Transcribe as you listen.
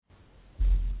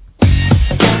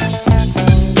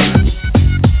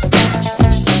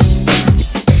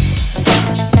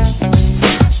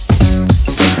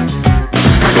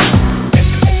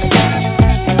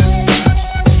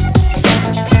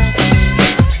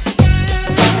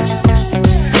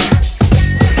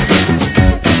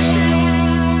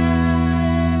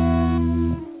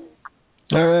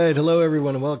right, hello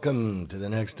everyone, and welcome to the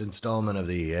next installment of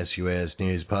the SUS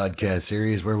News podcast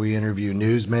series, where we interview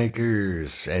newsmakers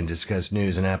and discuss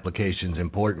news and applications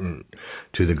important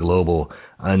to the global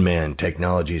unmanned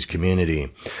technologies community.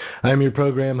 I'm your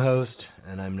program host,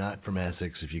 and I'm not from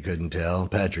Essex, if you couldn't tell,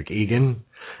 Patrick Egan,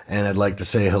 and I'd like to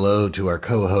say hello to our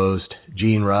co-host,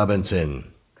 Gene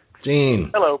Robinson. Gene.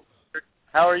 Hello.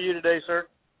 How are you today, sir?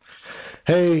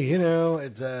 Hey, you know,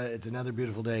 it's another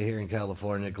beautiful day here in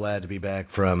California. Glad to be back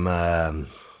from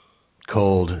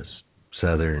cold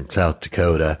southern South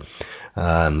Dakota.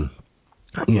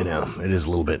 You know, it is a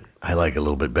little bit, I like it a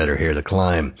little bit better here to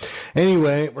climb.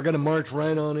 Anyway, we're going to march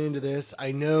right on into this. I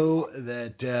know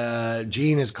that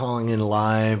Gene is calling in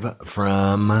live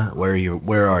from,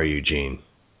 where are you, Gene?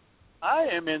 I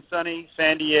am in sunny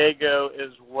San Diego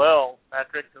as well,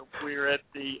 Patrick. We're at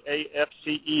the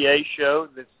AFCEA show.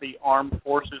 That's the Armed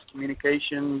Forces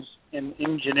Communications and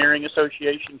Engineering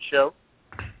Association show.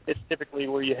 It's typically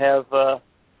where you have, a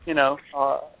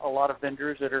lot of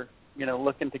vendors that are,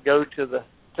 looking to go to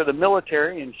the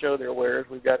military and show their wares.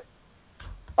 We've got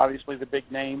obviously the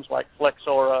big names like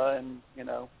Flexora and,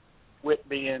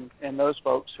 Whitby and those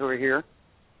folks who are here.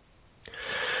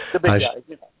 The big guys,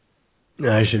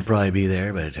 I should probably be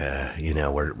there, but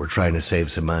we're trying to save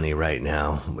some money right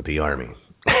now with the Army.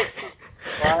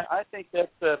 Well, I think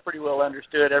that's pretty well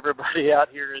understood. Everybody out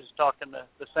here is talking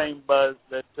the same buzz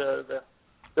that the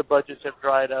budgets have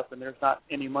dried up, and there's not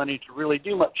any money to really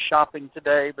do much shopping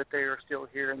today. But they are still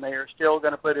here, and they are still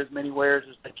going to put as many wares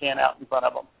as they can out in front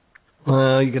of them.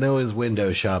 Well, you can always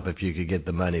window shop if you could get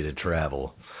the money to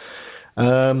travel.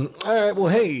 All right. Well,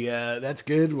 hey, that's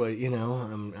good. Well,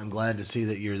 I'm glad to see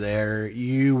that you're there.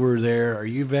 You were there. Are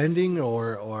you vending,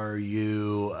 or are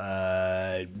you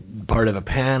part of a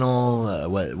panel?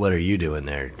 What are you doing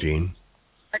there, Gene?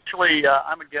 Actually,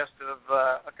 I'm a guest of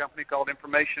a company called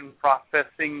Information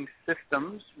Processing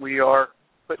Systems. We are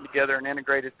putting together an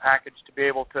integrated package to be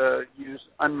able to use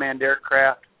unmanned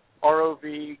aircraft,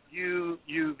 ROV,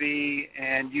 UUV,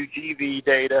 and UGV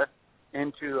data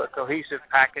into a cohesive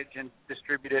package and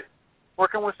distribute it,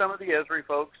 working with some of the Esri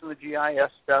folks and the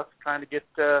GIS stuff, trying to get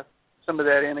some of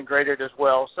that integrated as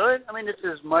well. So, it's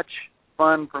as much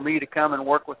fun for me to come and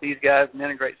work with these guys and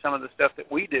integrate some of the stuff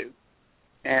that we do.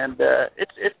 And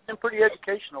it's been pretty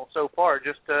educational so far,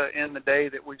 just in the day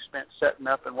that we've spent setting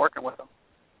up and working with them.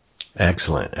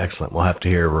 Excellent. We'll have to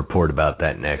hear a report about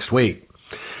that next week.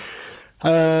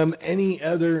 Any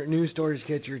other news stories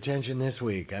catch your attention this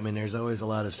week? There's always a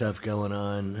lot of stuff going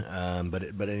on,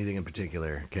 but anything in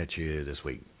particular catch you this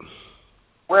week?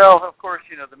 Well, of course,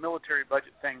 the military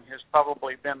budget thing has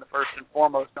probably been the first and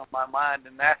foremost on my mind,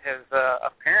 and that has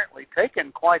apparently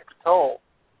taken quite the toll.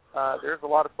 There's a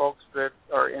lot of folks that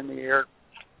are in the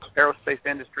aerospace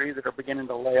industry that are beginning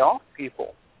to lay off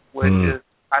people, which is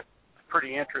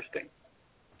pretty interesting.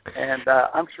 And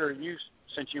I'm sure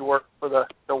since you work for the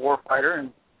warfighter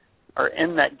and are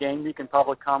in that game, you can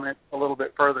probably comment a little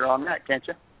bit further on that, can't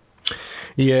you?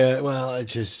 Yeah, well,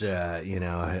 it's just, I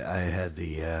had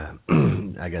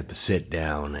I got the sit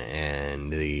down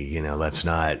and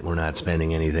we're not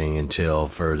spending anything until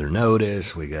further notice.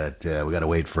 We got to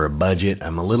wait for a budget.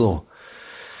 I'm a little,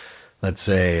 let's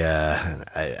say, I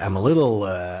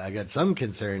got some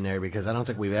concern there because I don't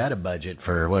think we've had a budget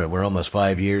for, we're almost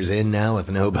 5 years in now with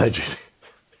no budget.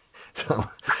 So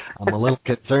I'm a little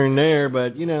concerned there,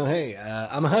 but, hey,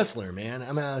 I'm a hustler, man.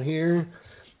 I'm out here,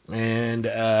 and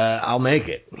I'll make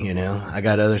it, I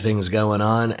got other things going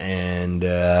on, and,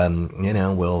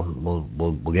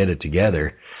 we'll get it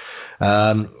together.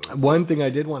 One thing I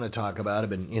did want to talk about, I've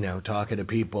been, talking to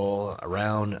people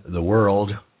around the world,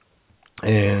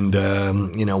 and,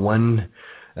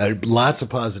 lots of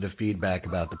positive feedback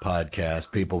about the podcast.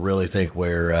 People really think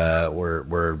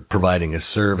we're providing a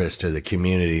service to the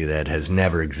community that has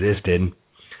never existed,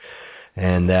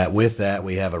 and that with that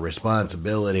we have a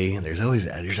responsibility. There's always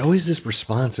this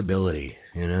responsibility,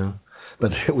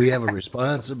 but we have a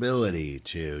responsibility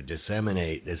to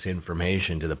disseminate this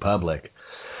information to the public.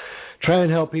 Try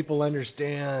and help people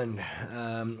understand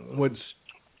what's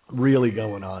really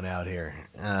going on out here,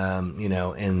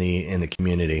 in the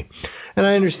community. And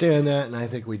I understand that, and I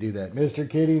think we do that. Mr.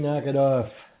 Kitty, knock it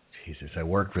off. Jesus, I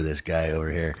work for this guy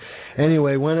over here.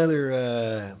 Anyway, one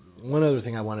other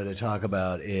thing I wanted to talk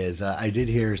about is I did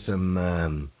hear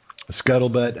some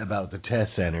scuttlebutt about the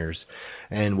test centers,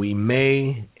 and we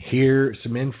may hear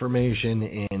some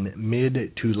information in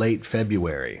mid to late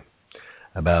February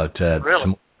about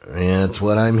really? Yeah, that's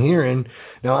what I'm hearing.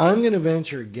 Now, I'm going to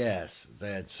venture a guess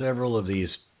that several of these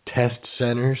test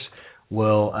centers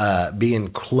will be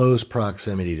in close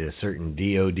proximity to certain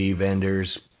DoD vendors,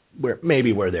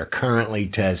 where they're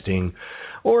currently testing,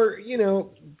 or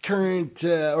current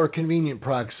or convenient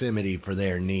proximity for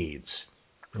their needs.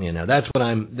 That's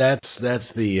what that's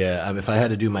the if I had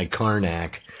to do my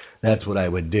Karnak, that's what I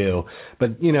would do.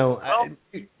 But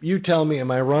you tell me,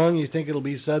 am I wrong? You think it'll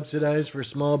be subsidized for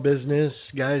small business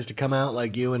guys to come out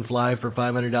like you and fly for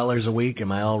 $500 a week?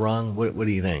 Am I all wrong? What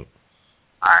do you think?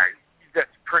 That's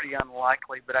pretty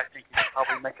unlikely, but I think you could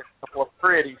probably make a couple of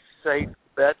pretty safe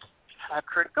bets.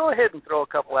 Go ahead and throw a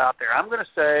couple out there. I'm going to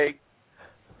say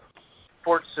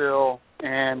Fort Sill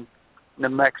and New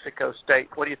Mexico State.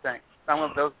 What do you think? I'm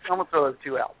going to throw those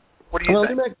two out. What do you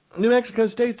think? New Mexico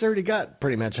State's already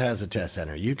pretty much has a test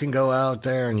center. You can go out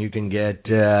there and you can get,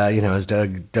 as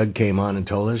Doug came on and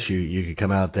told us, you could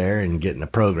come out there and get in the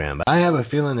program. But I have a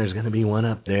feeling there's going to be one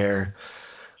up there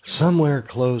somewhere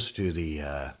close to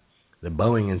the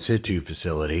Boeing in situ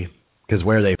facility, because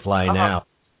where they fly now,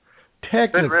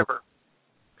 technically, Big River.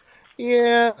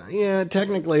 Yeah,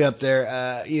 technically up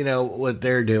there, what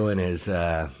they're doing is,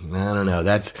 I don't know,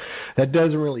 that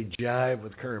doesn't really jive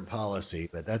with current policy,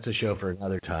 but that's a show for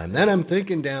another time. Then I'm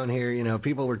thinking down here,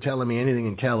 people were telling me anything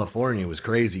in California was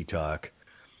crazy talk,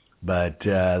 but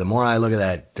the more I look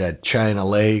at that China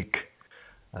Lake,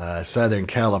 Southern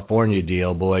California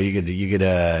deal, boy, you could hit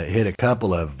a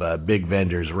couple of big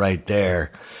vendors right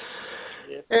there.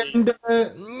 And,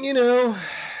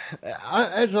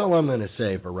 that's all I'm going to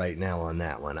say for right now on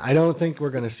that one. I don't think we're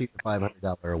going to see the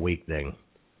 $500 a week thing.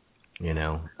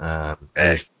 I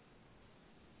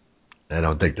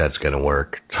don't think that's going to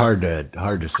work. It's hard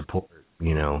to support,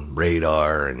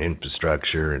 radar and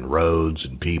infrastructure and roads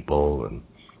and people.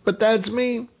 But that's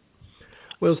me.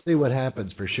 We'll see what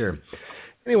happens for sure.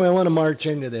 Anyway, I want to march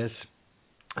into this.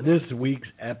 This week's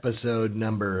episode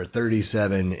number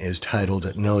 37 is titled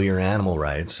 "Know Your Animal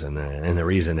Rights," and the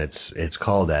reason it's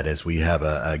called that is we have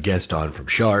a guest on from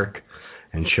Shark,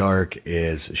 and Shark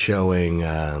is showing.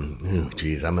 I'm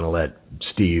going to let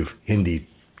Steve Hindi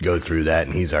go through that,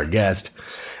 and he's our guest.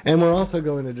 And we're also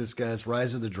going to discuss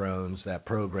Rise of the Drones, that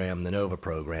program, the NOVA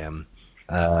program,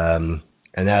 and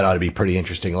that ought to be pretty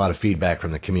interesting. A lot of feedback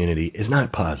from the community is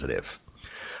not positive,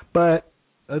 but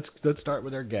Let's start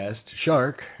with our guest,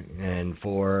 Shark, and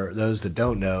for those that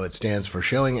don't know, it stands for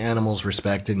Showing Animals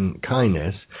Respect and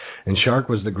Kindness, and Shark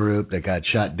was the group that got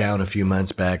shot down a few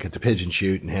months back at the Pigeon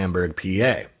Shoot in Hamburg,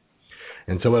 PA.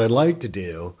 And so what I'd like to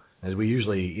do, as we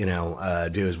usually,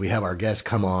 do, is we have our guests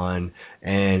come on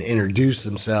and introduce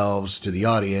themselves to the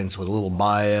audience with a little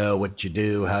bio, what you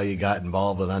do, how you got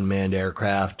involved with unmanned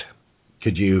aircraft.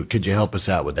 Could you help us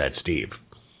out with that, Steve?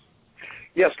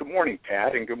 Yes, good morning,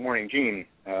 Pat, and good morning, Gene.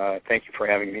 Thank you for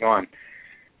having me on.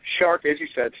 Shark, as you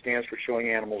said, stands for Showing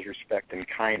Animals Respect and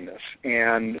Kindness,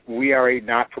 and we are a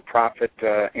not-for-profit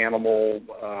animal,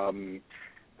 an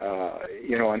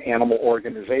animal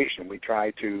organization. We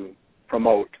try to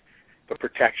promote the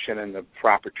protection and the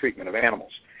proper treatment of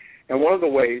animals. And one of the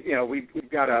ways,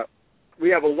 we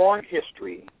have a long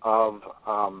history of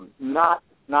not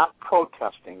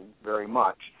protesting very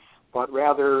much, but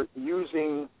rather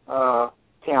using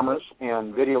cameras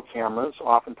and video cameras,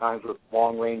 oftentimes with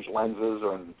long-range lenses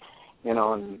and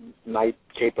night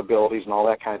capabilities and all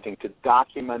that kind of thing, to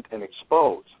document and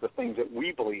expose the things that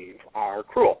we believe are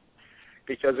cruel.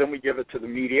 Because then we give it to the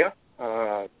media,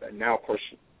 and now, of course,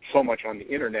 so much on the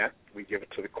Internet, we give it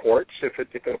to the courts if it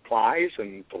applies,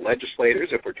 and the legislators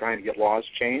if we're trying to get laws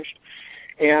changed.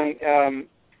 And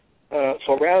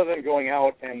so rather than going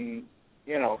out and,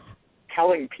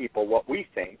 telling people what we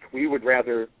think, we would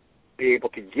rather be able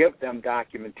to give them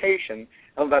documentation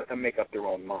and let them make up their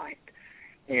own mind.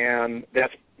 And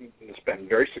it's been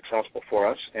very successful for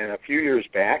us. And a few years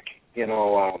back, when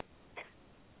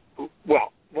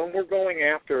we're going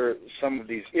after some of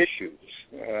these issues,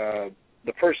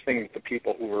 the first thing that the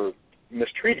people who are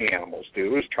mistreating animals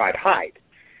do is try to hide.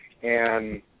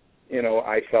 And,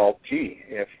 I felt,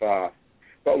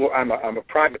 I'm a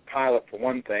private pilot for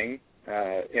one thing,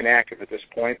 inactive at this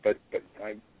point, but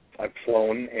I've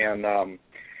flown, and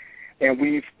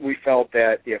we felt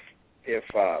that if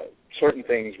certain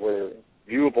things were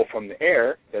viewable from the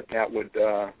air, that would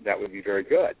be very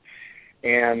good.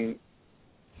 And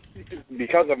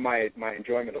because of my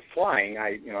enjoyment of flying,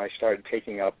 I started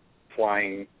taking up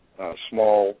flying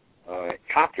small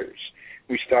copters.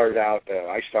 I started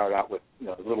out with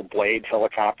little Blade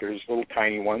helicopters, little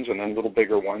tiny ones, and then little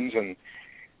bigger ones, and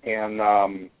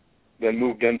then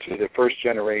moved into the first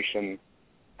generation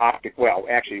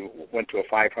actually went to a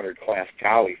 500 class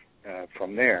Galley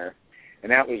from there,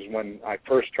 and that was when I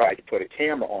first tried to put a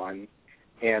camera on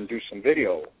and do some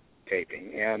video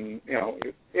taping, and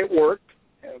it worked,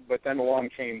 but then along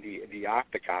came the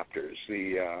octocopters,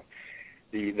 the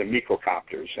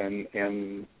microcopters,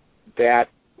 and that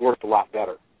worked a lot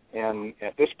better. And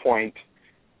at this point,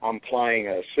 I'm flying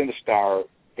a Cinestar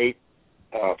 8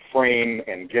 frame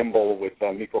and gimbal with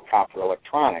microcopter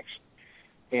electronics,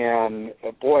 and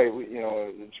boy,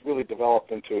 it's really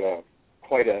developed into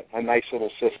quite a nice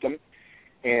little system.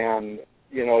 And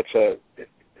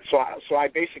so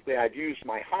I've used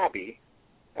my hobby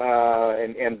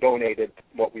and donated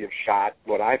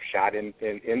what I've shot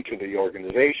into the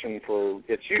organization for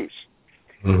its use.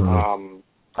 Mm-hmm.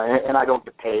 And I don't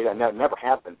get paid. I never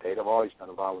have been paid. I've always been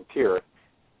a volunteer.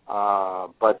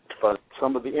 But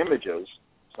some of the images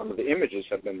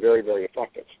have been very, very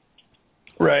effective.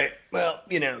 Right. Well,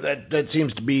 that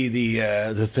seems to be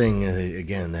the thing.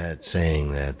 Again, that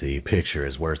saying that the picture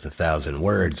is worth 1,000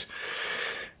 words.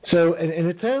 So, and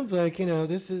it sounds like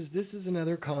this is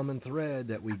another common thread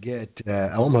that we get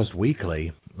almost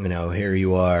weekly. Here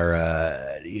you are,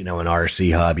 an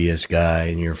RC hobbyist guy,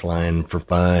 and you're flying for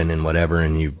fun and whatever,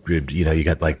 and you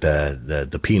got like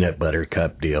the peanut butter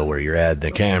cup deal where you're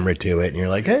adding the camera to it, and you're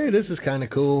like, hey, this is kind of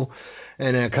cool,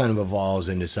 and it kind of evolves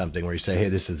into something where you say, hey,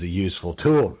 this is a useful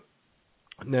tool.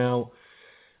 Now,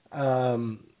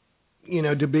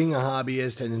 to being a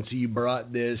hobbyist, and so you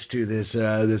brought this to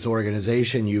this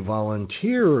organization you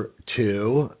volunteer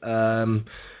to,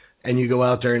 and you go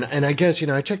out there, and I guess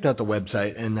I checked out the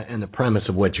website and the premise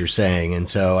of what you're saying, and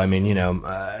so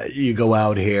you go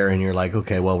out here and you're like,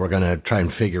 okay, well, we're going to try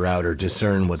and figure out or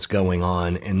discern what's going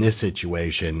on in this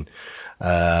situation,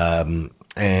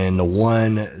 and the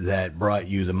one that brought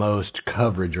you the most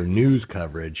coverage or news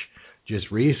coverage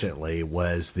just recently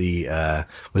was the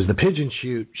pigeon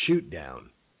shoot down.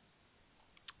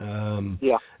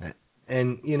 Yeah.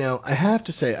 And I have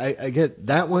to say I get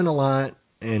that one a lot,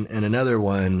 and another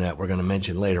one that we're going to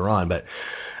mention later on. But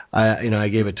I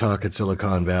gave a talk at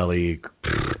Silicon Valley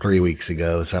 3 weeks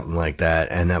ago, something like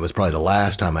that, and that was probably the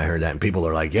last time I heard that. And people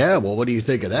are like, "Yeah, well, what do you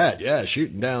think of that? Yeah,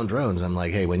 shooting down drones." I'm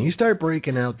like, "Hey, when you start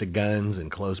breaking out the guns in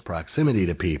close proximity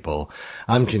to people,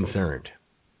 I'm concerned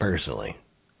personally."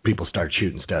 People start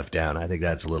shooting stuff down. I think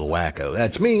that's a little wacko.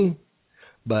 That's me,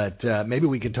 but maybe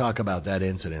we could talk about that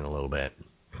incident a little bit.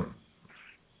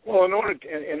 Well, in order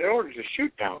to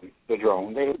shoot down the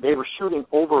drone, they were shooting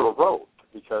over a road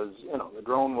because the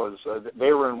drone was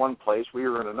they were in one place, we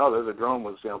were in another. The drone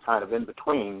was kind of in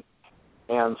between,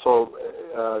 and so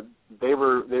they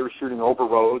were shooting over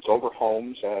roads, over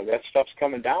homes. That stuff's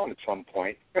coming down at some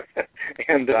point,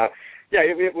 and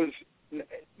it was.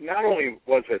 Not only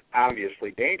was it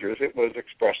obviously dangerous, it was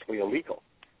expressly illegal.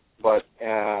 But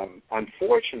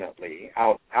unfortunately,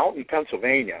 out in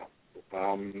Pennsylvania,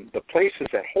 the places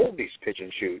that hold these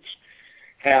pigeon shoots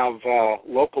have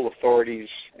local authorities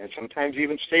and sometimes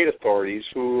even state authorities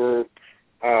who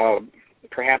are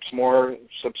perhaps more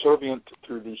subservient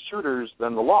to the shooters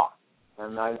than the law.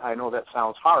 And I know that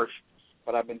sounds harsh,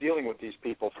 but I've been dealing with these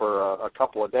people for a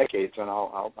couple of decades, and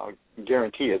I'll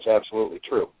guarantee it's absolutely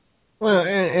true. Well,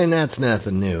 and that's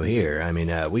nothing new here. I mean,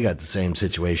 we got the same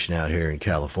situation out here in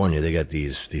California. They got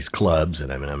these clubs,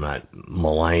 and I mean, I'm not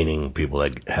maligning people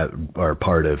that are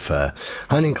part of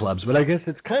hunting clubs, but I guess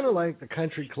it's kind of like the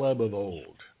country club of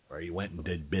old, where you went and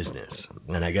did business.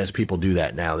 And I guess people do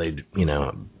that now. They,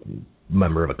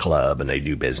 member of a club, and they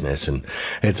do business, and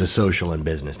it's a social and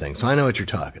business thing. So I know what you're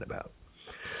talking about.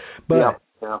 But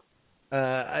yeah.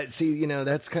 I see,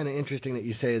 that's kind of interesting that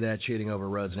you say that, shooting over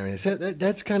roads and everything. So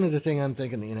that's kind of the thing I'm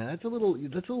thinking, that's a little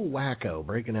wacko.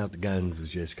 Breaking out the guns is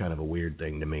just kind of a weird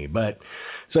thing to me. But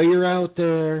so you're out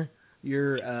there,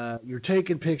 you're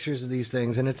taking pictures of these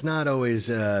things, and it's not always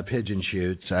pigeon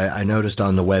shoots. I noticed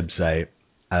on the website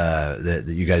that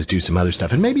you guys do some other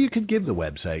stuff, and maybe you could give the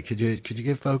website. Could you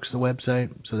give folks the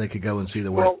website so they could go and see the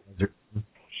work? Well,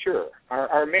 sure.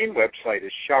 Our main website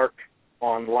is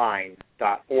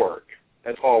sharkonline.org.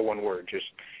 That's all one word, just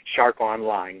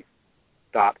sharkonline.org.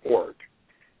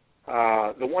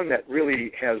 The one that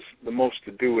really has the most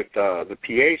to do with the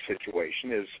PA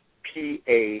situation is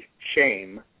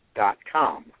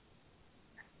pashame.com.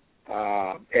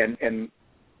 And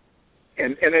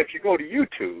if you go to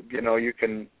YouTube,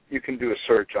 you can do a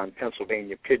search on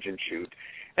Pennsylvania pigeon shoot,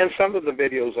 and some of the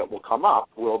videos that will come up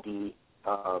will be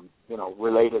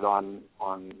related on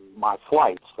my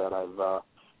flights that I've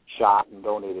shot and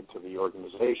donated to the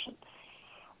organization.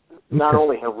 Not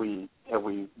only have we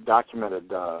documented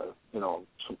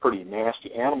some pretty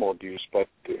nasty animal abuse, but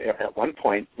at one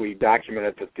point we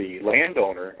documented that the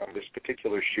landowner of this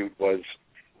particular shoot was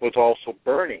also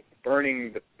burning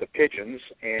the pigeons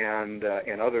and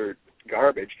other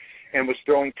garbage, and was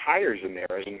throwing tires in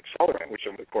there as an accelerant, which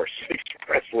of course is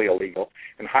expressly illegal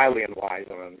and highly unwise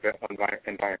on an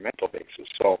environmental basis.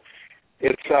 So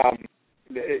it's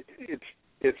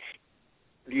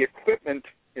the equipment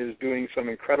is doing some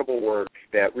incredible work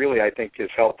that really I think is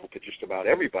helpful to just about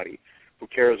everybody who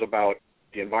cares about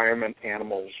the environment,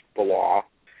 animals, the law,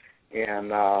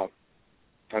 and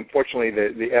unfortunately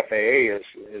the FAA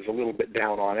is a little bit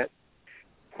down on it.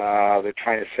 They're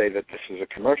trying to say that this is a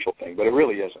commercial thing, but it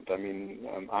really isn't. I mean,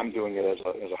 I'm doing it as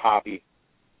a hobby,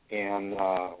 and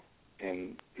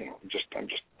I'm just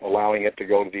allowing it to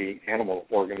go to the animal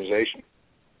organization.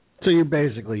 So you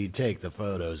basically take the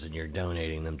photos and you're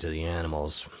donating them to the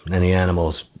animals, and the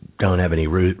animals don't have any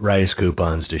rice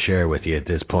coupons to share with you at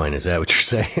this point. Is that what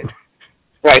you're saying?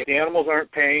 Right. The animals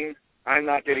aren't paying. I'm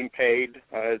not getting paid.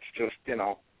 It's just, in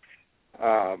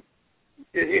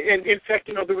fact,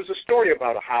 there was a story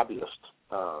about a hobbyist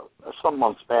some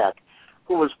months back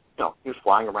who was, he was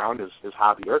flying around his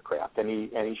hobby aircraft, and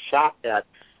he shot at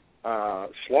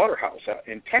slaughterhouse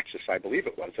in Texas, I believe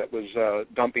it was, that was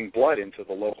dumping blood into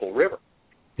the local river.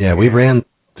 Yeah, we ran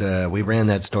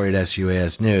that story at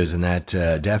SUAS News, and that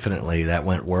definitely that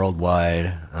went worldwide.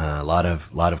 A lot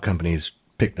of companies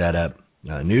picked that up,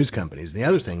 news companies. And the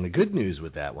other thing, the good news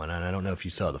with that one, and I don't know if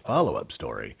you saw the follow-up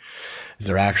story, is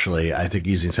they're actually, I think,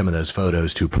 using some of those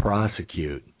photos to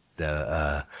prosecute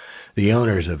the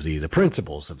owners of the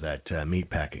principals of that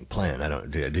meatpacking plant.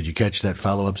 Did you catch that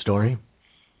follow-up story?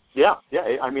 Yeah.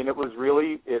 I mean, it was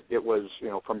really, it was,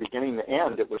 from beginning to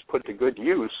end, it was put to good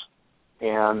use,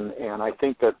 and I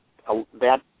think that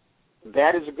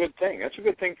is a good thing. That's a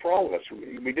good thing for all of us.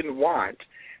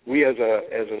 We as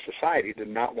a society did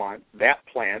not want that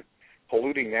plant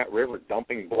polluting that river,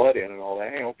 dumping blood in and all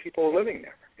that. People are living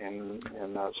there, and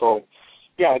so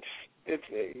yeah,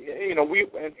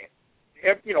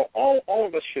 all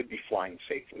of us should be flying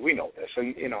safely. We know this,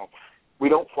 and we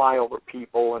don't fly over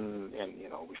people, and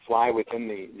we fly within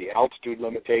the altitude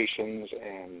limitations,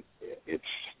 and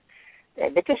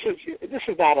but this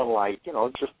is not unlike,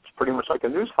 it's just pretty much like a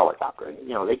news helicopter.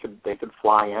 They could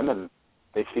fly in and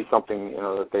they see something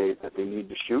that they need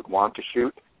to shoot, want to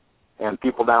shoot, and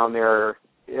people down there,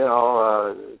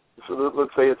 so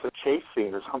let's say it's a chase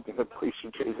scene or something, the police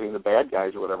are chasing the bad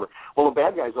guys or whatever. Well, the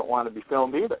bad guys don't want to be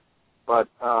filmed either, but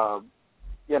so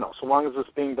long as it's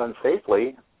being done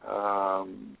safely.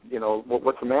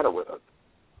 What's the matter with it?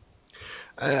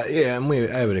 Yeah,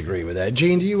 I would agree with that.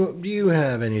 Gene, do you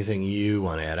have anything you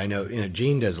want to add? I know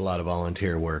Gene does a lot of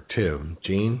volunteer work too.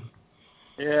 Gene?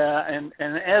 Yeah, and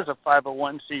as a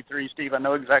 501c3, Steve, I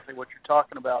know exactly what you're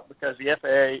talking about, because the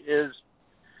FAA is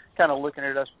kind of looking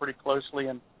at us pretty closely,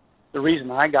 and the reason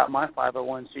I got my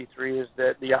 501c3 is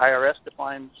that the IRS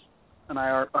defines an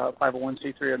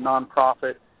 501c3, a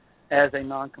nonprofit, as a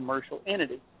non-commercial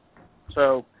entity.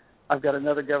 So I've got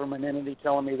another government entity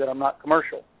telling me that I'm not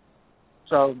commercial.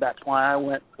 So that's why I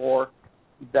went for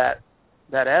that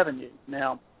avenue.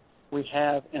 Now, we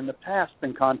have in the past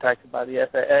been contacted by the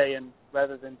FAA, and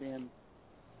rather than being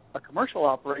a commercial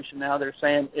operation now, they're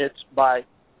saying it's by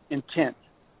intent.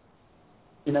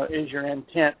 Is your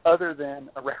intent other than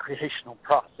a recreational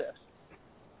process?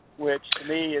 Which to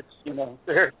me, it's,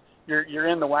 you're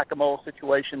in the whack-a-mole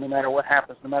situation no matter what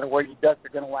happens, no matter where you duck,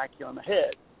 they're going to whack you on the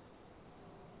head.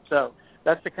 So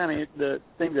that's the kind of the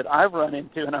thing that I've run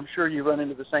into, and I'm sure you run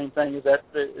into the same thing. Is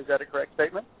that a correct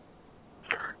statement?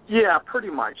 Yeah, pretty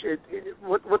much.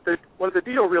 What the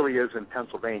deal really is in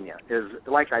Pennsylvania is,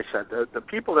 like I said, the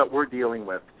people that we're dealing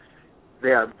with, they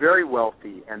are very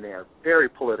wealthy and they are very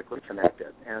politically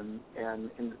connected. And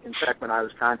in fact, when I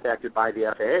was contacted by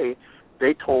the FAA,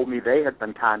 they told me they had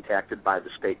been contacted by the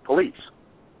state police.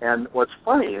 And what's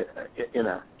funny, in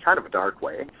a kind of a dark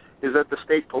way, is that the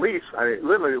state police,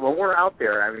 literally, when we're out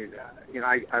there,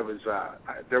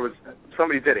 there was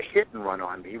somebody did a hit and run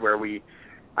on me where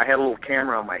I had a little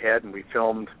camera on my head and we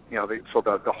filmed, so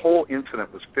the whole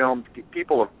incident was filmed.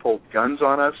 People have pulled guns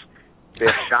on us. They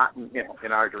have shot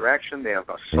in our direction. They have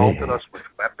assaulted us with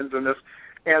weapons in this.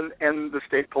 And the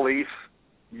state police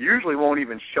usually won't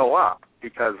even show up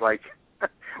because, like,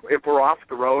 if we're off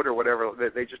the road or whatever,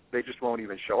 they just won't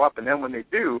even show up. And then when they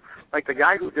do, like the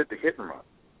guy who did the hit and run,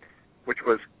 which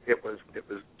was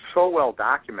so well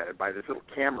documented by this little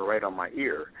camera right on my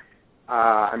ear.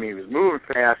 He was moving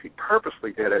fast. He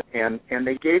purposely did it, and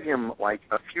they gave him like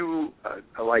a few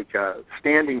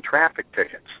standing traffic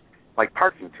tickets, like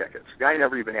parking tickets. The guy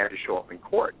never even had to show up in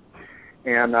court,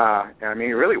 and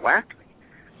he really whacked me.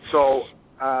 So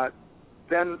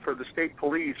then for the state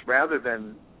police, rather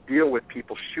than deal with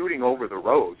people shooting over the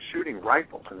road, shooting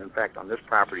rifles, and in fact on this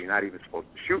property you're not even supposed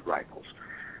to shoot rifles.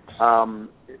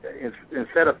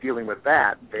 Instead of dealing with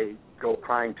that, they go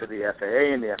crying to the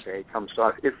FAA, and the FAA comes to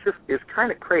us. It's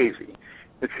kind of crazy.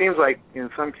 It seems like in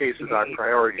some cases our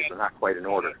priorities are not quite in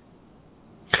order.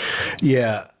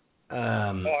 Yeah,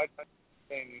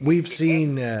 we've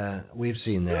seen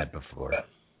that before.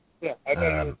 Yeah,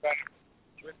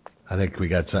 I think we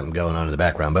got something going on in the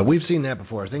background, but we've seen that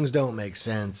before. Things don't make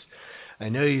sense. I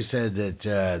know you said that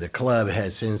the club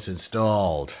has since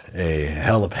installed a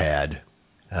helipad,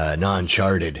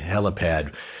 non-charted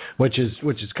helipad, which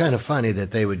is kind of funny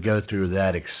that they would go through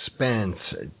that expense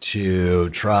to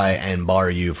try and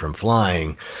bar you from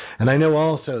flying. And I know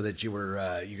also that you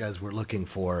guys were looking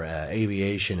for an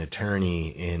aviation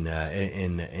attorney in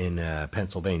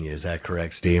Pennsylvania. Is that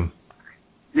correct, Steve?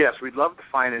 Yes, we'd love to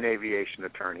find an aviation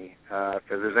attorney. If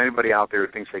there's anybody out there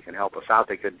who thinks they can help us out,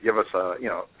 they could give us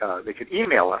they could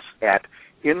email us at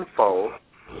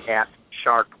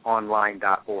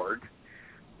info@sharkonline.org,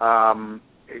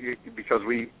 because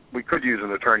we could use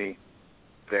an attorney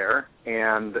there.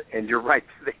 And you're right,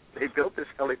 they built this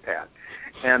helipad,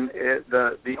 and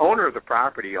the owner of the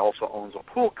property also owns a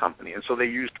pool company, and so they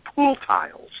used pool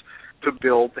tiles to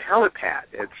build the helipad.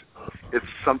 It's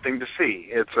something to see.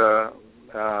 It's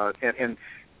and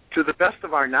to the best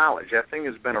of our knowledge, that thing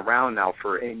has been around now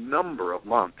for a number of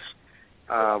months.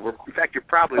 In fact, you're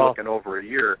probably looking over a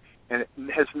year, and it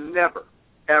has never,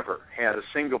 ever had a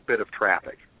single bit of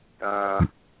traffic.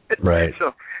 Right.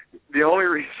 So the only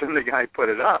reason the guy put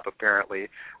it up, apparently,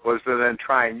 was to then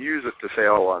try and use it to say,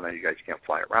 oh, well, no, you guys can't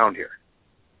fly around here.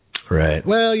 Right.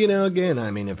 Well, again,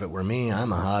 I mean, if it were me,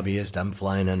 I'm a hobbyist. I'm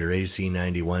flying under AC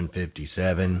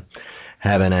 9157.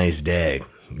 Have a nice day,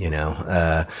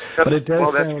 But it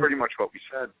does that's pretty much what we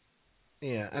said.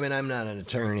 Yeah, I mean, I'm not an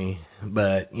attorney,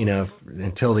 but,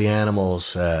 until the animals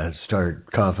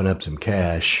start coughing up some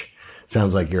cash,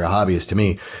 sounds like you're a hobbyist to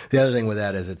me. The other thing with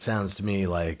that is it sounds to me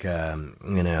like,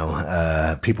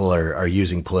 people are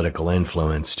using political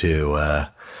influence to,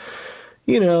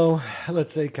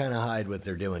 let's say kind of hide what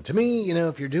they're doing. To me,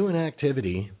 if you're doing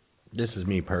activity, this is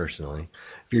me personally,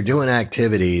 if you're doing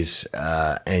activities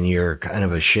and you're kind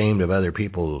of ashamed of other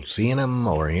people seeing them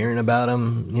or hearing about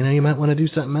them, you might want to do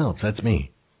something else. That's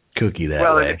me. Kooky that way.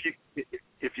 Well,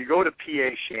 if you go to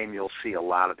PA Shame, you'll see a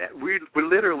lot of that. We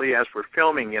literally, as we're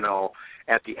filming,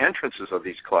 at the entrances of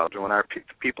these clubs, when our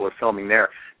people are filming there,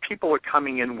 people are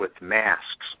coming in with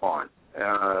masks on.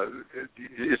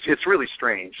 It's really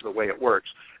strange the way it works.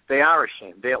 They are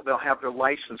ashamed. They'll have their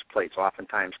license plates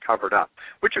oftentimes covered up,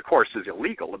 which, of course, is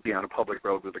illegal to be on a public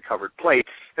road with a covered plate,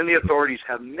 and the authorities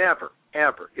have never,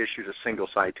 ever issued a single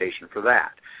citation for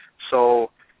that.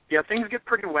 So, yeah, things get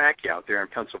pretty wacky out there in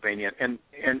Pennsylvania, and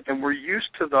we're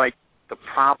used to, the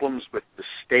problems with the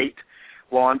state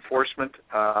law enforcement,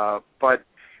 but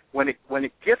when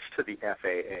it gets to the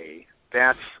FAA,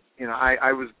 that's,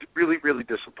 I was really, really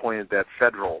disappointed that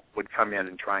federal would come in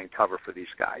and try and cover for these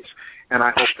guys, and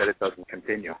I hope that it doesn't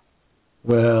continue.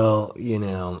 Well,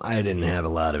 I didn't have a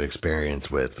lot of experience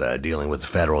with dealing with the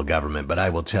federal government, but I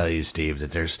will tell you, Steve,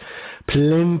 that there's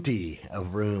plenty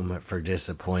of room for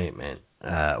disappointment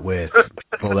with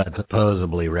people that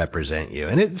supposedly represent you.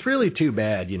 And it's really too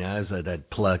bad, as that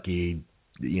plucky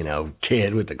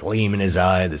kid with the gleam in his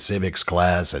eye, the civics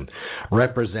class, and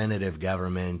representative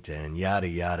government, and yada,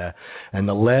 yada. And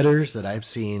the letters that I've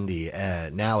seen the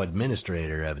now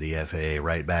administrator of the FAA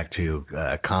write back to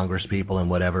Congress people and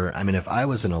whatever, I mean, if I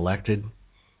was an elected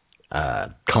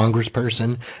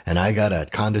congressperson and I got a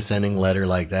condescending letter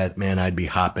like that, man, I'd be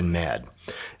hopping mad.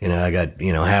 I got,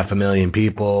 500,000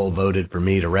 people voted for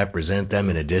me to represent them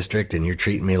in a district, and you're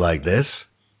treating me like this?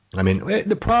 I mean,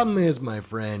 the problem is, my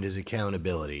friend, is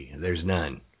accountability. There's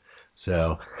none.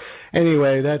 So,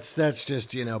 anyway, that's just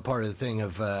part of the thing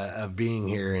of being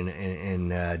here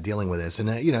and dealing with this. And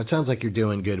it sounds like you're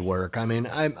doing good work. I mean,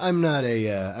 I'm not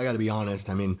I got to be honest.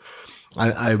 I mean,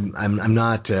 I'm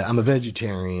not. I'm a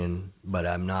vegetarian, but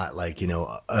I'm not like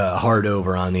hard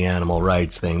over on the animal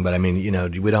rights thing. But I mean,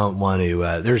 we don't want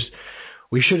to.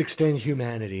 We should extend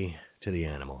humanity to the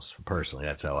animals. Personally,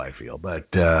 that's how I feel. But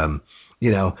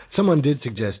someone did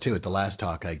suggest, too, at the last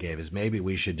talk I gave, is maybe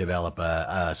we should develop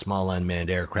a small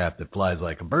unmanned aircraft that flies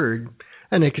like a bird,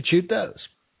 and they could shoot those.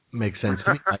 Makes sense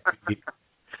to me.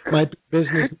 Might be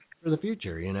business for the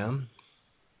future, Yeah,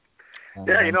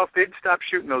 if they'd stop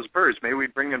shooting those birds, maybe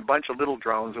we'd bring in a bunch of little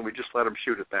drones and we just let them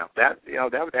shoot at them. That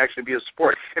would actually be a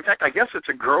sport. In fact, I guess it's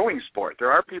a growing sport.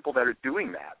 There are people that are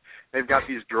doing that. They've got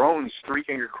these drones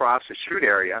streaking across the shoot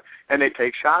area, and they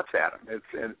take shots at them.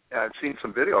 I've seen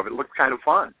some video of it. It looked kind of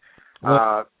fun.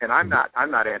 And I'm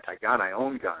not anti-gun. I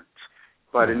own guns.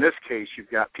 But in this case, you've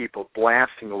got people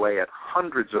blasting away at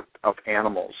hundreds of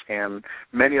animals, and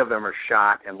many of them are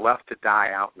shot and left to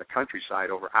die out in the countryside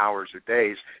over hours or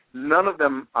days. None of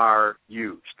them are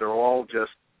used. They're all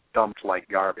just dumped like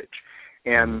garbage.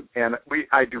 And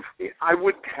I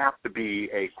wouldn't have to be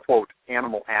a, quote,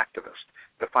 animal activist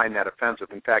to find that offensive.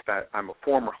 In fact, I'm a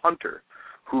former hunter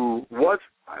who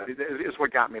is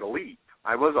what got me to leave.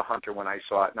 I was a hunter when I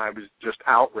saw it, and I was just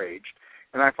outraged.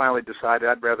 And I finally decided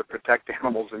I'd rather protect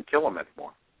animals than kill them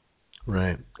anymore.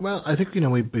 Right. Well, I think,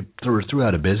 we threw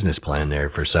out a business plan there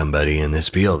for somebody in this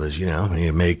field is,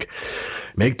 you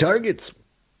make targets.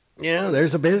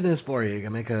 There's a business for you. You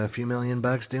can make a few $1 million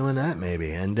doing that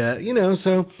maybe. And,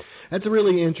 so that's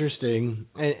really interesting.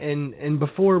 And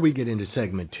before we get into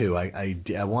segment 2,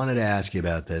 I wanted to ask you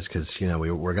about this because,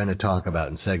 we're going to talk about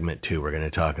in segment 2, we're going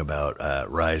to talk about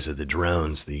Rise of the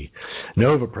Drones, the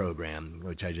NOVA program,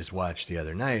 which I just watched the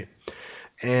other night.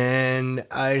 And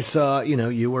I saw,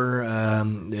 you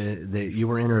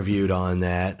were interviewed on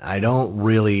that. I don't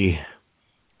really...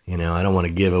 I don't want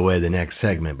to give away the next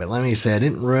segment, but let me say I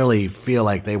didn't really feel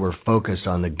like they were focused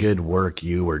on the good work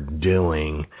you were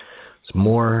doing. It's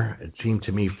more, it seemed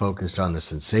to me, focused on the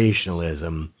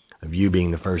sensationalism of you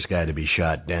being the first guy to be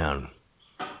shot down.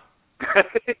 I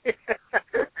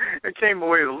came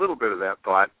away with a little bit of that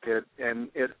thought,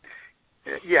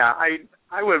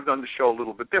 I would have done the show a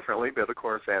little bit differently, but of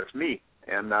course that's me,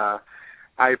 and I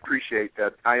appreciate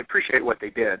that. I appreciate what they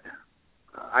did.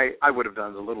 I would have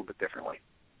done it a little bit differently.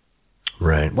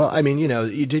 Right. Well,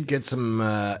 you did get some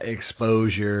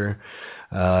exposure.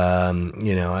 I don't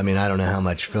know how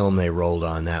much film they rolled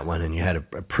on that one, and you had a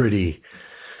pretty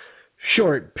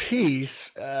short piece.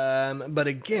 But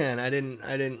again, I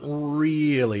didn't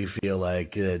really feel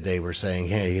like they were saying,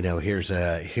 hey, here's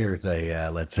a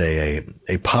let's say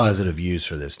a positive use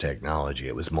for this technology.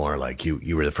 It was more like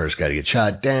you were the first guy to get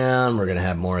shot down. We're going to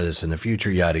have more of this in the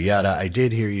future, yada yada. I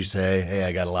did hear you say, hey,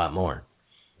 I got a lot more.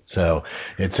 So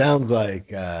it sounds like,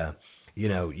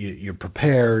 you're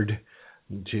prepared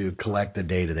to collect the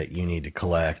data that you need to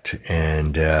collect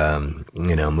and,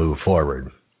 move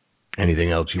forward. Anything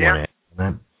else you want to add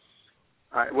on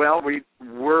that? Well,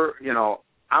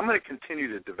 I'm going to continue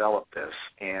to develop this,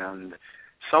 and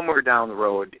somewhere down the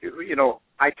road,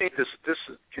 I think this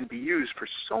can be used for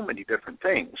so many different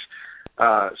things.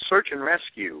 Search and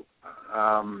rescue,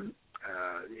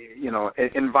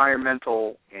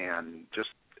 environmental, and just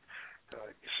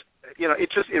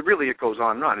it goes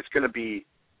on and on. It's going to be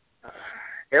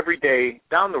every day,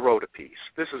 down the road a piece.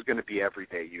 This is going to be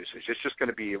everyday usage. It's just going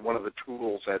to be one of the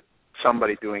tools that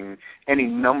somebody doing any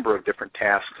number of different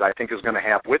tasks, I think, is going to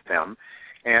have with them.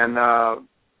 And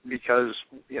because,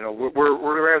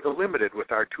 we're rather limited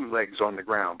with our 2 legs on the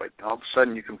ground, but all of a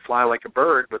sudden you can fly like a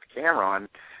bird with a camera on.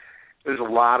 There's a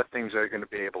lot of things that are going to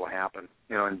be able to happen,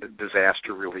 in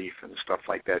disaster relief and stuff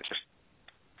like that, just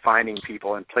finding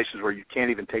people in places where you can't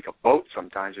even take a boat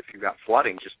sometimes if you've got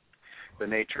flooding, just the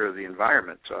nature of the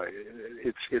environment. So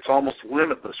it's almost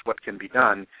limitless what can be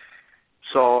done.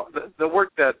 So the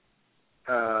work that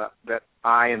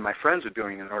I and my friends are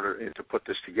doing in order to put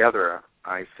this together,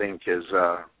 I think is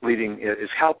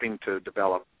helping to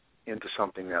develop into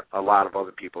something that a lot of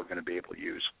other people are going to be able to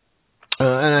use.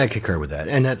 And I concur with that.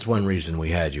 And that's one reason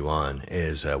we had you on,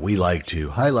 is we like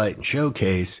to highlight and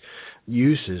showcase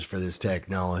uses for this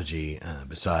technology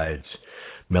besides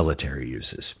military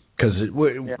uses. Because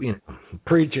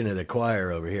preaching to the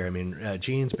choir over here.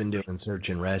 Gene's been doing search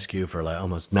and rescue for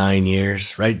almost 9 years,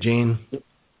 right, Gene?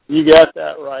 You got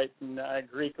that right, and I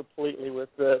agree completely with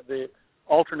the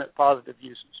alternate positive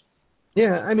uses.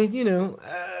 Yeah,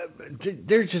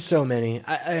 there's just so many.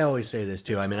 I always say this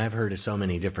too. I've heard of so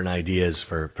many different ideas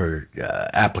for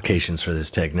applications for this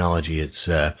technology.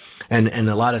 It's and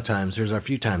a lot of times, there's a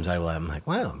few times I'm like,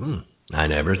 wow, I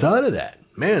never thought of that.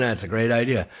 Man, that's a great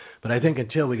idea. But I think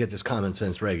until we get this common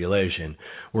sense regulation,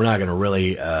 we're not going to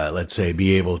really, let's say,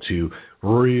 be able to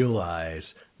realize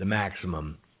the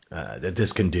maximum that this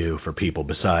can do for people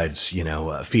besides,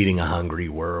 feeding a hungry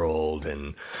world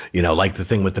and, like the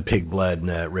thing with the pig blood in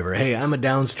the river. Hey, I'm a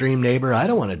downstream neighbor. I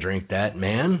don't want to drink that,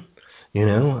 man.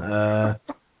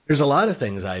 There's a lot of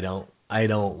things I don't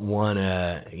want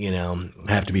to,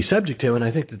 have to be subject to, and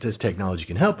I think that this technology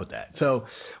can help with that. So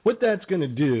what that's going to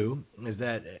do is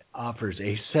that it offers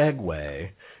a segue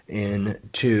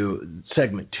into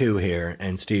segment 2 here.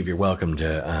 And Steve, you're welcome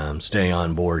to stay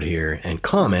on board here and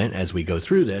comment as we go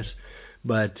through this.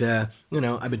 But,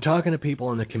 I've been talking to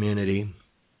people in the community.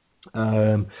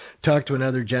 Talked to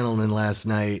another gentleman last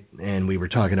night, and we were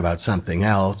talking about something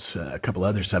else, a couple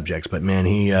other subjects. But, man,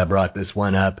 he brought this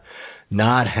one up.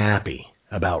 Not happy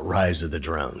about Rise of the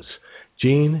Drones.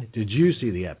 Gene, did you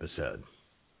see the episode?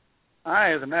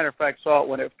 I, as a matter of fact, saw it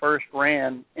when it first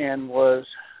ran and was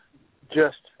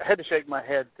just, I had to shake my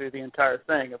head through the entire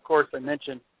thing. Of course, they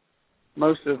mentioned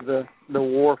most of the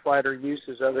warfighter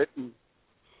uses of it, and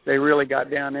they really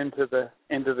got down into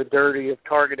the dirty of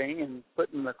targeting and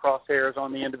putting the crosshairs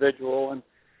on the individual. And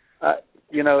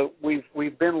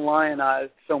we've been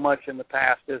lionized so much in the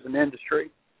past as an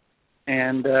industry,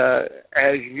 and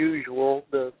as usual,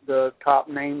 the top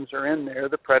names are in there,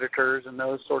 the Predators and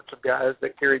those sorts of guys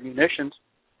that carry munitions,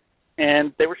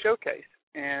 and they were showcased,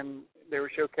 and they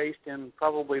were showcased in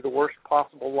probably the worst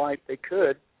possible light they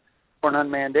could for an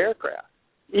unmanned aircraft.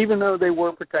 Even though they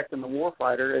were protecting the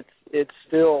warfighter, it's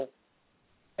still,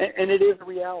 and it is a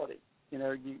reality.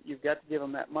 You've got to give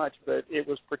them that much, but it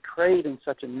was portrayed in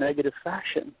such a negative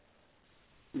fashion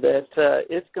that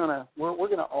we're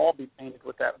gonna all be painted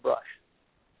with that brush.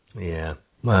 Yeah.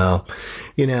 Well,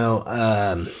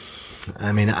 I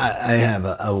have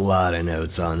a lot of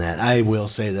notes on that. I will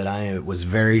say that I was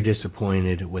very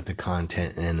disappointed with the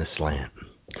content and the slant.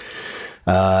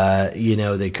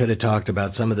 They could have talked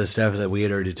about some of the stuff that we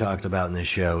had already talked about in this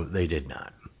show. They did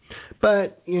not.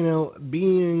 But,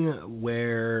 being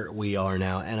where we are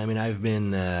now, and I've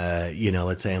been,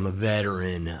 let's say I'm a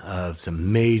veteran of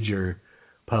some major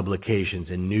publications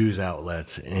and news outlets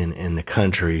in the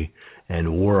country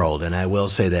and world, and I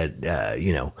will say that,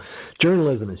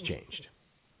 journalism has changed.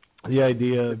 The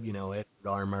idea of, Edward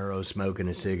R. Murrow smoking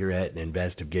a cigarette and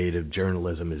investigative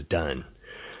journalism is done.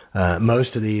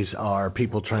 Most of these are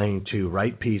people trying to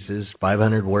write pieces,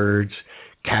 500 words,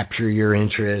 capture your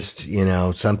interest,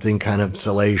 something kind of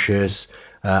salacious.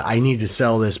 I need to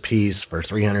sell this piece for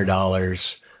 $300.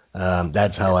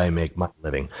 That's how I make my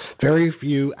living. Very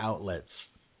few outlets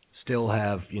still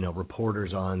have,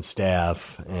 reporters on staff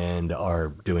and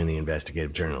are doing the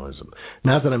investigative journalism.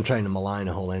 Not that I'm trying to malign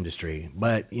a whole industry,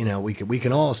 but, we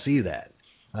can all see that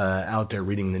out there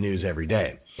reading the news every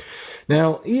day.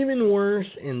 Now, even worse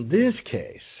in this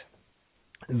case,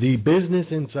 the Business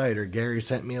Insider, Gary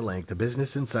sent me a link, the Business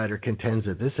Insider contends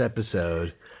that this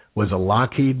episode was a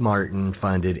Lockheed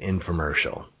Martin-funded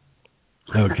infomercial.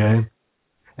 Okay?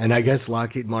 And I guess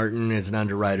Lockheed Martin is an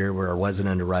underwriter or was an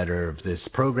underwriter of this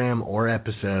program or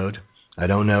episode. I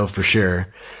don't know for sure.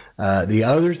 The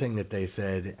other thing that they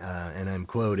said, and I'm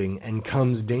quoting, and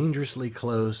comes dangerously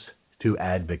close to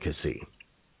advocacy.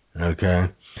 Okay?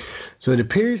 So it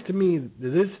appears to me,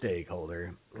 to this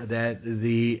stakeholder, that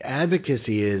the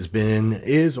advocacy has been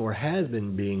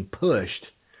being pushed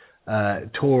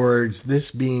towards this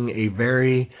being a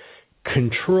very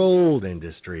controlled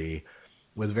industry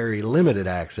with very limited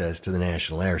access to the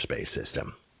national airspace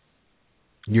system.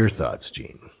 Your thoughts,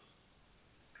 Gene?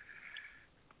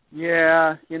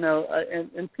 Yeah,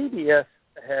 and PBS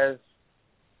has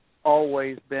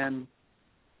always been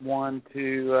one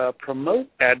to promote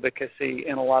advocacy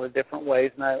in a lot of different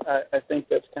ways, and I think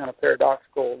that's kind of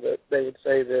paradoxical that they would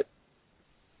say that,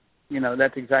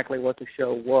 that's exactly what the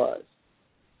show was,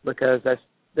 because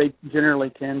they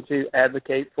generally tend to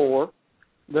advocate for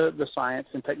the science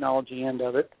and technology end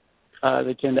of it.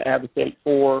 They tend to advocate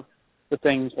for the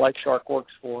things like Shark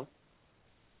works for.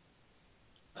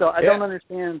 So I don't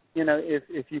understand,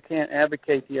 if you can't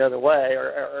advocate the other way,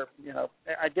 or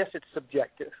I guess it's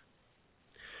subjective.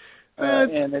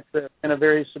 And it's a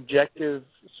very subjective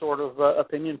sort of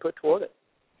opinion put toward it.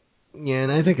 Yeah,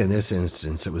 and I think in this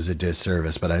instance it was a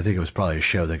disservice, but I think it was probably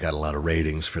a show that got a lot of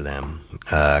ratings for them.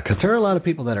 Because there are a lot of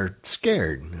people that are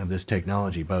scared of this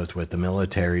technology, both with the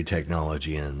military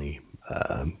technology and the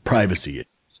privacy.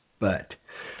 But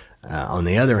on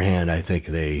the other hand, I think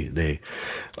they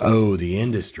owe the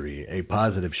industry a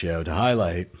positive show to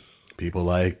highlight people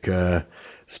like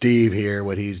Steve here,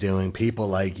 what he's doing, people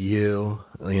like you,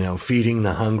 feeding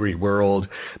the hungry world,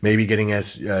 maybe getting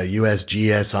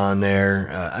USGS on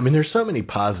there. There's so many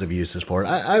positive uses for it.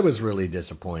 I was really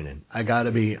disappointed. I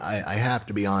have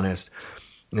to be honest.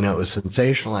 It was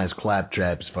sensationalized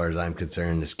claptrap as far as I'm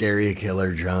concerned. The scary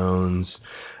Killer Jones.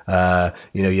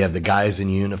 You have the guys in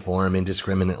uniform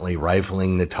indiscriminately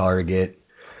rifling the target.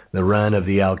 The run of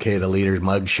the Al-Qaeda leaders'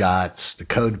 mugshots. The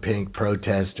Code Pink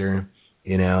protester.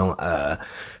 The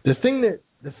thing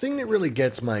that really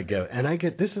gets my goat, and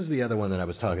this is the other one that I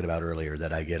was talking about earlier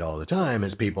that I get all the time,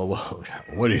 is people, well,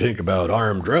 what do you think about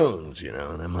armed drones?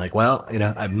 And I'm like, well,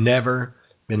 I've never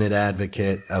been an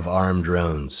advocate of armed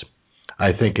drones.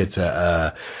 I think it's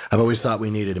I've always thought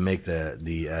we needed to make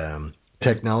the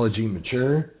technology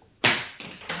mature.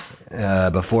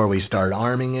 before we start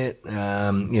arming it.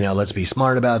 Let's be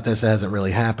smart about this. It hasn't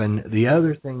really happened. The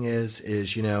other thing is,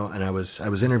 and I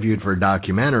was interviewed for a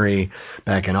documentary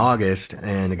back in August,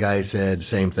 and the guy said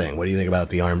same thing. What do you think about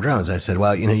the armed drones? I said,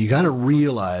 well, you got to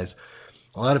realize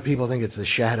a lot of people think it's the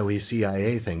shadowy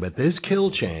CIA thing, but this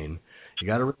kill chain, you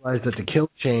got to realize that the kill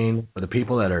chain for the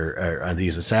people that are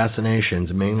these assassinations,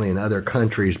 mainly in other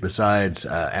countries besides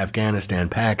Afghanistan,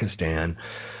 Pakistan,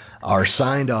 are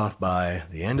signed off by,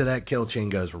 the end of that kill chain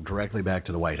goes directly back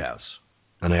to the White House,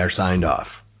 and they are signed off.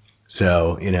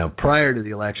 So, prior to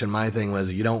the election, my thing was,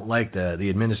 you don't like the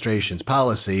administration's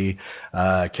policy,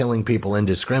 killing people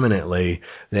indiscriminately,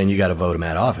 then you got to vote them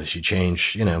out of office. You change,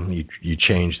 you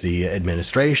change the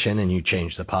administration and you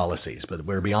change the policies, but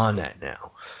we're beyond that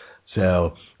now.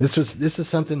 So this is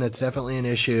something that's definitely an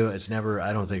issue. It's never,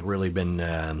 I don't think, really been,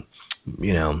 the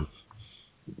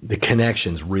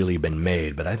connection's really been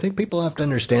made. But I think people have to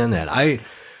understand that. I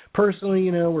personally,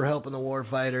 we're helping the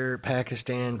warfighter,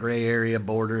 Pakistan, gray area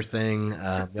border thing.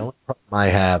 The only problem I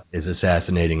have is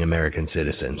assassinating American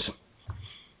citizens.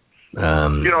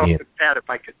 Pat, if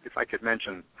I could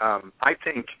mention, I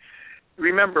think.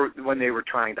 Remember when they were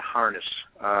trying to harness,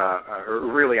 or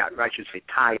really, I should say,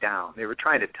 tie down. They were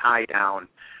trying to tie down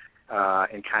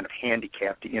and kind of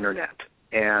handicap the internet,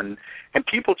 and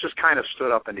people just kind of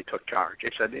stood up and they took charge. They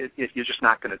said, "You're just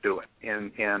not going to do it,"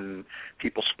 and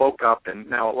people spoke up, and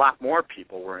now a lot more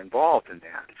people were involved in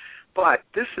that. But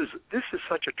this is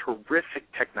such a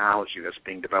terrific technology that's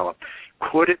being developed.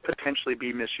 Could it potentially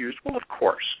be misused? Well, of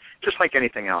course. Just like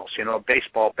anything else. A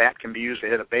baseball bat can be used to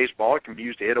hit a baseball. It can be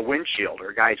used to hit a windshield or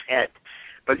a guy's head.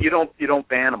 But you don't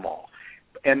ban them all.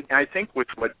 And I think with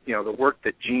what the work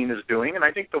that Gene is doing, and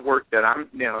I think the work that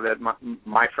that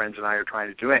my friends and I are trying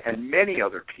to do, and many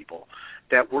other people,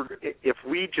 that if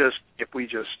we just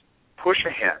push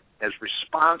ahead as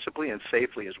responsibly and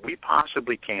safely as we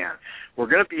possibly can, we're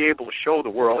going to be able to show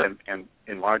the world, and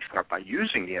in large part by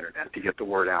using the internet to get the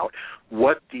word out,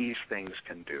 what these things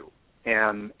can do.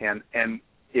 And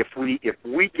if we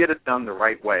get it done the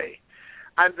right way,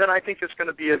 then I think it's going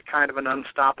to be a kind of an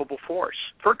unstoppable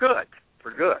force for good.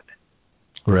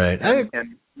 Right. And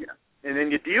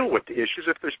then you deal with the issues.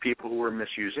 If there's people who are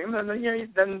misusing them,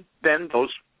 then those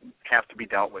have to be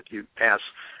dealt with. You pass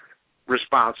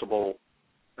responsible,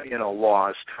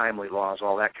 laws, timely laws,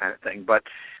 all that kind of thing. But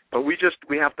we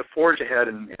have to forge ahead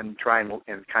and try and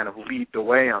kind of lead the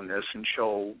way on this and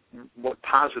show what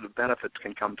positive benefits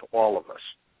can come to all of us.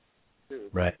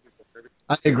 Right.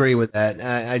 I agree with that.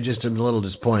 I just am a little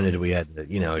disappointed we had a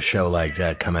show like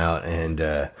that come out and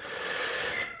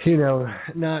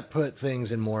not put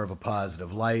things in more of a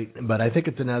positive light. But I think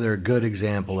it's another good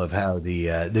example of how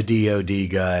the DoD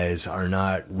guys are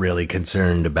not really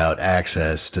concerned about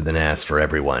access to the NAS for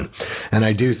everyone. And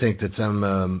I do think that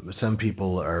some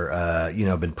people are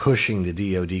been pushing the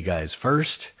DoD guys first.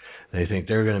 They think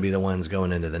they're going to be the ones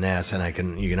going into the NAS,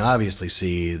 and you can obviously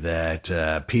see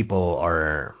that people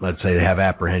are, let's say, they have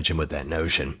apprehension with that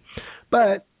notion.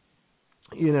 But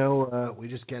we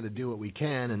just got to do what we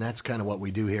can, and that's kind of what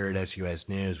we do here at SUS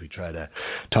News. We try to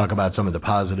talk about some of the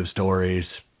positive stories.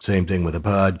 Same thing with the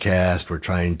podcast. We're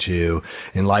trying to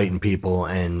enlighten people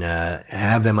and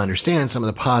have them understand some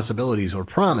of the possibilities or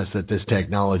promise that this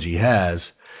technology has.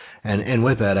 And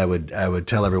with that, I would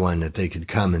tell everyone that they could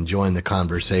come and join the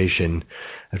conversation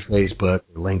at Facebook,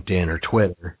 or LinkedIn, or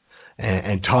Twitter,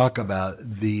 and talk about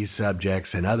these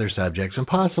subjects and other subjects and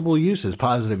possible uses,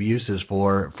 positive uses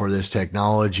for this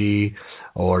technology,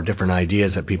 or different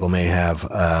ideas that people may have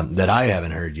that I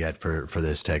haven't heard yet for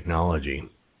this technology.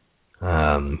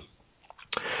 I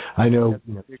know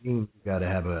you got to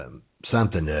have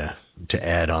something to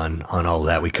add on all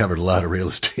that. We covered a lot of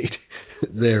real estate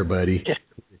there, buddy.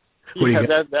 Yeah,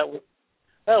 that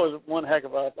was one heck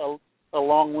of a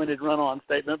long-winded run-on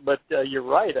statement, but you're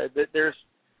right.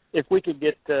 If we could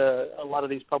get a lot of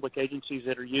these public agencies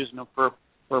that are using them for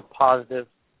positive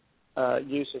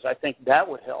uses, I think that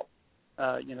would help.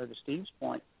 To Steve's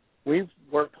point, we've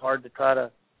worked hard to try to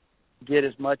get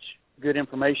as much good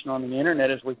information on the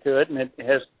internet as we could, and it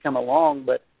has come along.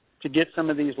 But to get some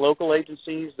of these local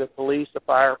agencies, the police, the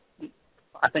fire,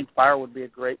 I think fire would be a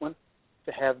great one,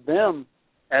 to have them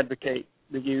advocate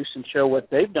the use and show what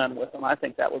they've done with them. I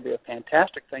think that would be a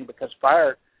fantastic thing, because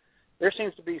fire, there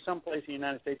seems to be some place in the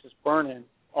United States that's burning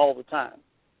all the time.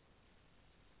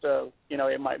 So,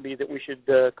 it might be that we should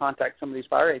contact some of these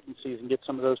fire agencies and get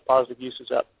some of those positive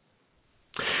uses up.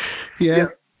 Yeah.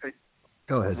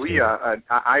 Go ahead.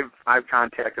 I've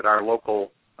contacted our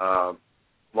local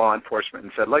law enforcement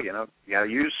and said, look, you got to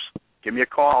use, give me a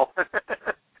call,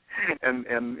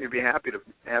 and you'd be happy to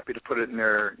put it in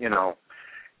their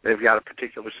they've got a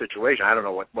particular situation. I don't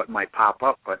know what might pop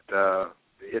up, but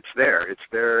it's there. It's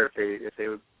there if they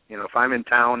if I'm in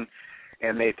town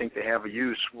and they think they have a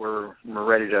use, we're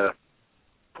ready to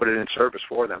put it in service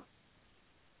for them.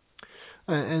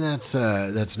 And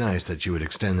that's nice that you would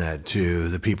extend that to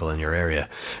the people in your area.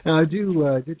 Now, I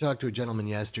did talk to a gentleman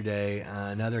yesterday,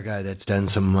 another guy that's done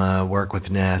some work with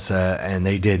NASA, and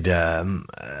they did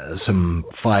some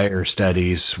fire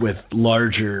studies with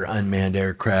larger unmanned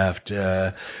aircraft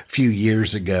a few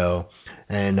years ago,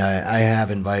 and I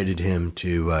have invited him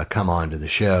to come on to the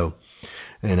show.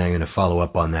 And I'm going to follow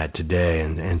up on that today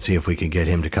and see if we can get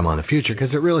him to come on in the future,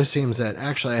 because it really seems that,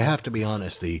 actually, I have to be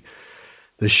honest, the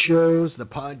shows, the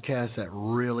podcasts that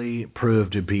really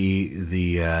proved to be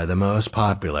the most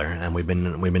popular, and we've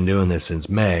been doing this since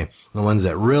May. The ones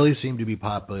that really seem to be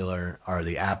popular are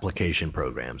the application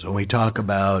programs. When we talk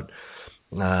about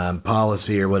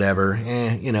policy or whatever,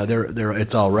 they're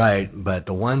it's all right. But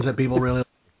the ones that people really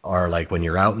are like when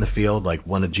you're out in the field, like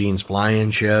one of Gene's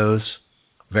fly-in shows.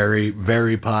 Very,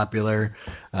 very popular.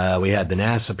 We had the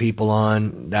NASA people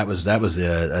on. That was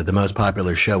the most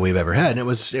popular show we've ever had, and it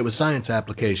was science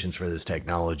applications for this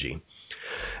technology.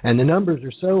 And the numbers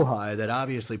are so high that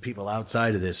obviously people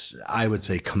outside of this, I would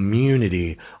say,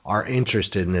 community are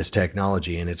interested in this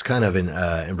technology, and it's kind of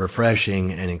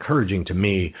refreshing and encouraging to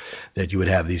me that you would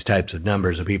have these types of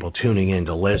numbers of people tuning in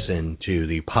to listen to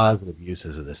the positive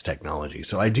uses of this technology.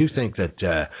 So I do think that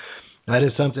that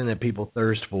is something that people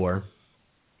thirst for.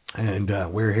 And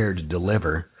we're here to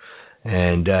deliver.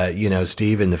 And,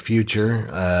 Steve, in the future,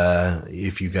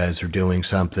 if you guys are doing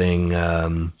something,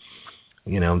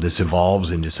 this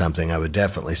evolves into something, I would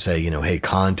definitely say, hey,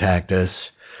 contact us.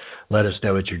 Let us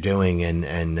know what you're doing and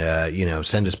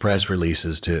send us press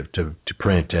releases to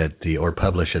print or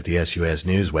publish at the SUS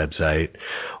News website,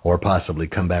 or possibly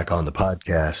come back on the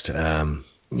podcast,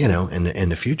 in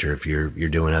the future if you're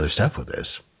doing other stuff with this.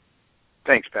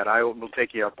 Thanks, Pat. I will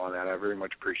take you up on that. I very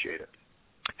much appreciate it.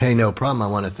 Hey, no problem. I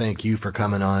want to thank you for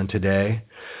coming on today.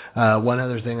 One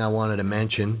other thing I wanted to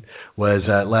mention was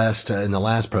in the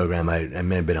last program, I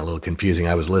may have been a little confusing.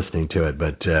 I was listening to it,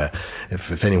 but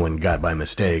if anyone got by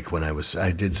mistake,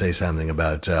 I did say something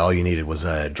about all you needed was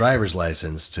a driver's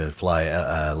license to fly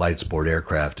a light sport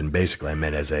aircraft, and basically I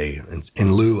meant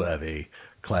in lieu of a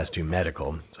Class 2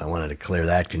 medical. So I wanted to clear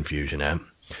that confusion up.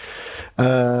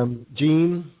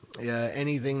 Gene,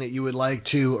 anything that you would like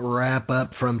to wrap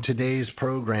up from today's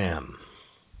program?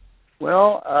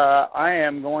 Well, I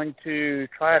am going to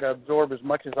try to absorb as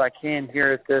much as I can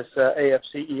here at this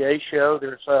AFCEA show.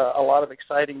 There's a lot of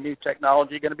exciting new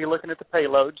technology. Going to be looking at the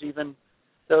payloads, even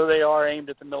though they are aimed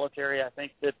at the military. I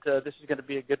think that this is going to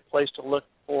be a good place to look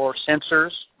for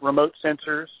sensors, remote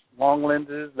sensors, long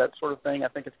lenses, that sort of thing. I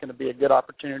think it's going to be a good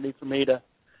opportunity for me to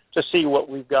see what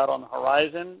we've got on the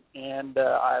horizon, and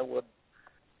I would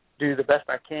do the best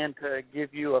I can to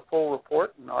give you a full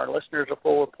report and our listeners a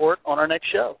full report on our next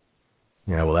show.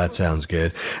 Yeah, well, that sounds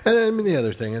good. And the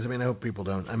other thing is, I hope people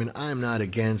don't, I'm not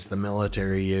against the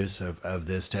military use of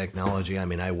this technology.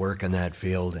 I work in that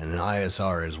field, and an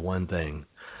ISR is one thing.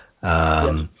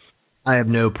 Yes. I have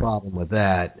no problem with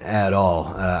that at all.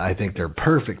 I think they're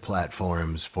perfect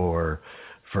platforms for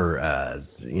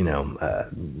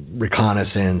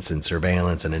reconnaissance and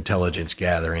surveillance and intelligence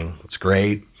gathering. It's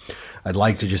great. I'd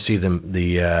like to just see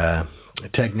the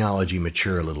technology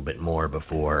mature a little bit more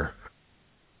before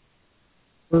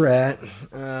we're at,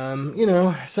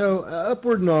 so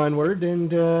upward and onward,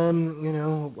 and,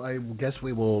 I guess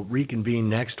we will reconvene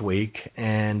next week,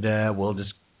 and we'll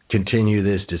just continue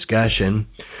this discussion,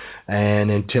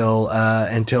 and until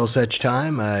such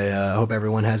time, I hope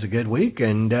everyone has a good week,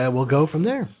 and we'll go from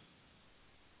there.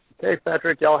 Okay,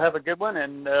 Patrick, y'all have a good one,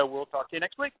 and we'll talk to you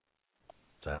next week.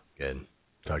 Sounds good.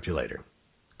 Talk to you later.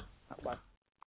 Bye.